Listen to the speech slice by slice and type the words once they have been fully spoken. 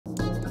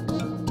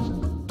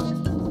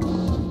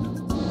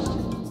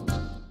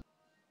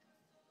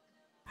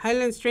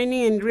Highlands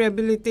Training and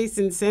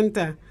Rehabilitation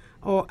Center,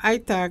 or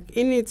HYTARC,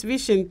 in its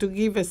vision to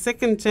give a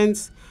second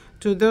chance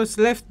to those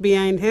left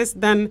behind, has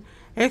done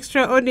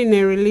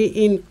extraordinarily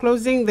in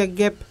closing the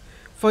gap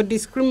for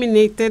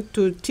discriminated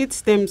to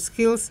teach them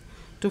skills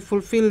to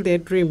fulfill their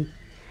dream.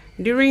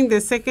 During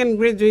the second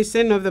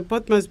graduation of the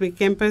Port Moresby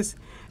campus,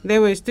 there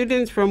were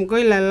students from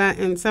Goilala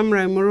and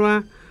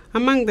Samrai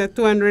among the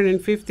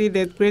 250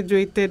 that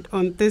graduated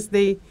on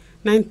Thursday,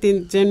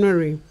 19th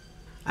January.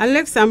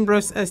 Alex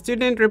Ambrose, a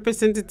student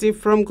representative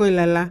from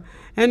Goilala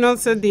and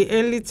also the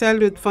early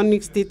childhood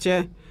phonics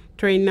teacher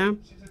trainer,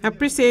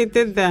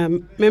 appreciated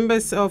the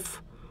members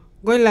of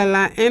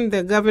Goilala and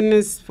the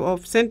governors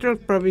of Central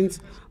Province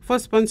for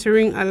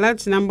sponsoring a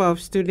large number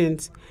of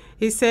students.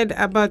 He said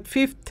about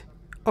 15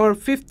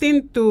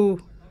 to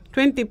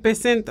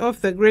 20%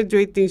 of the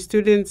graduating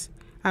students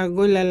are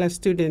Goilala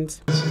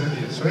students.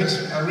 So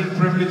it's a real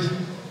privilege,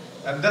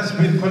 and that's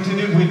been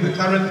continued with the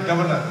current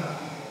governor,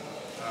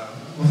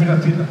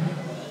 Peter,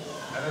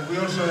 and we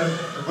also have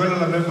a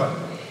Goilala member.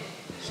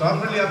 So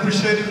I'm really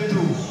appreciative to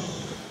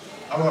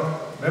our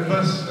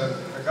members and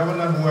the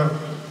governor who have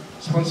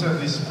sponsored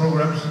these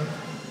programs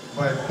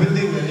by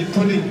building and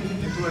inputting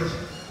into it,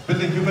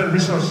 building human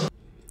resource.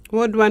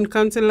 Ward 1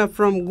 councillor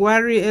from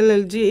Gwari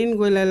LLG in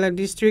Goilala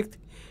district,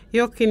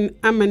 Yokin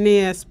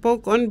Amanea,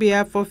 spoke on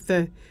behalf of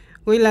the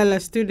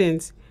Goilala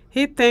students.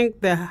 He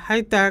thanked the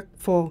HYTARC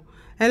for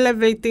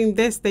elevating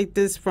their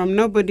status from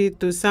nobody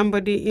to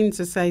somebody in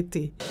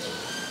society.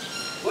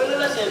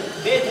 Goilala is a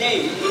bad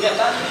name in the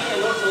country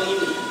and also in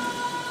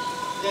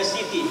the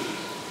city.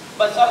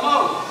 But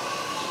somehow,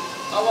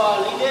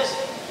 our leaders,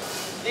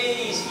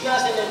 they see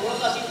us and they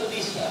brought us into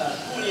this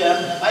school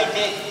year,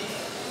 HYTARC.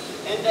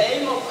 And the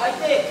aim of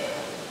HYTARC,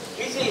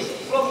 which is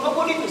from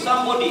nobody to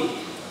somebody.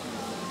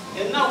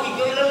 And now we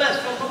Goilala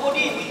from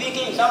nobody, we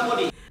became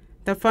somebody.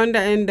 The founder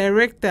and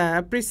director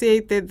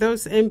appreciated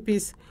those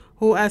MPs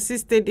who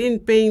assisted in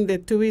paying the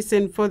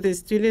tuition for the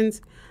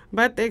students,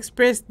 but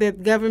expressed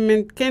that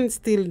government can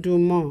still do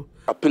more.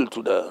 Appeal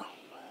to the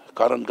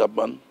current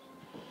government,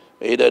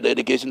 either the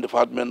education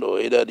department or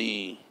either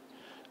the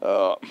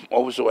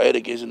office of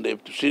education, they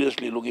have to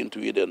seriously look into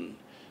it and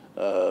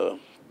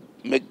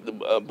make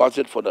the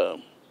budget for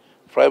the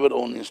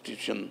private-owned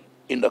institution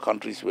in the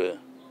countries where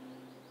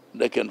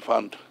they can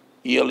fund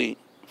yearly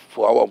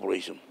for our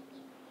operation.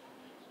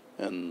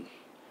 And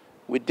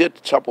with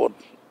that support,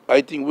 I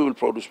think we will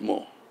produce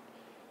more.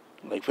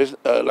 Like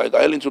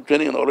Highlands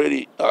Training and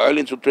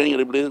Highlands Training and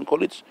Rehabilitation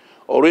College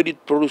already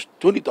produced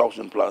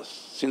 20,000 plus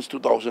since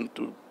 2000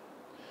 to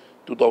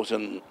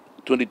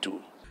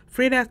 2022.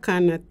 Frida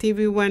Kana,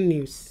 TVWAN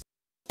News.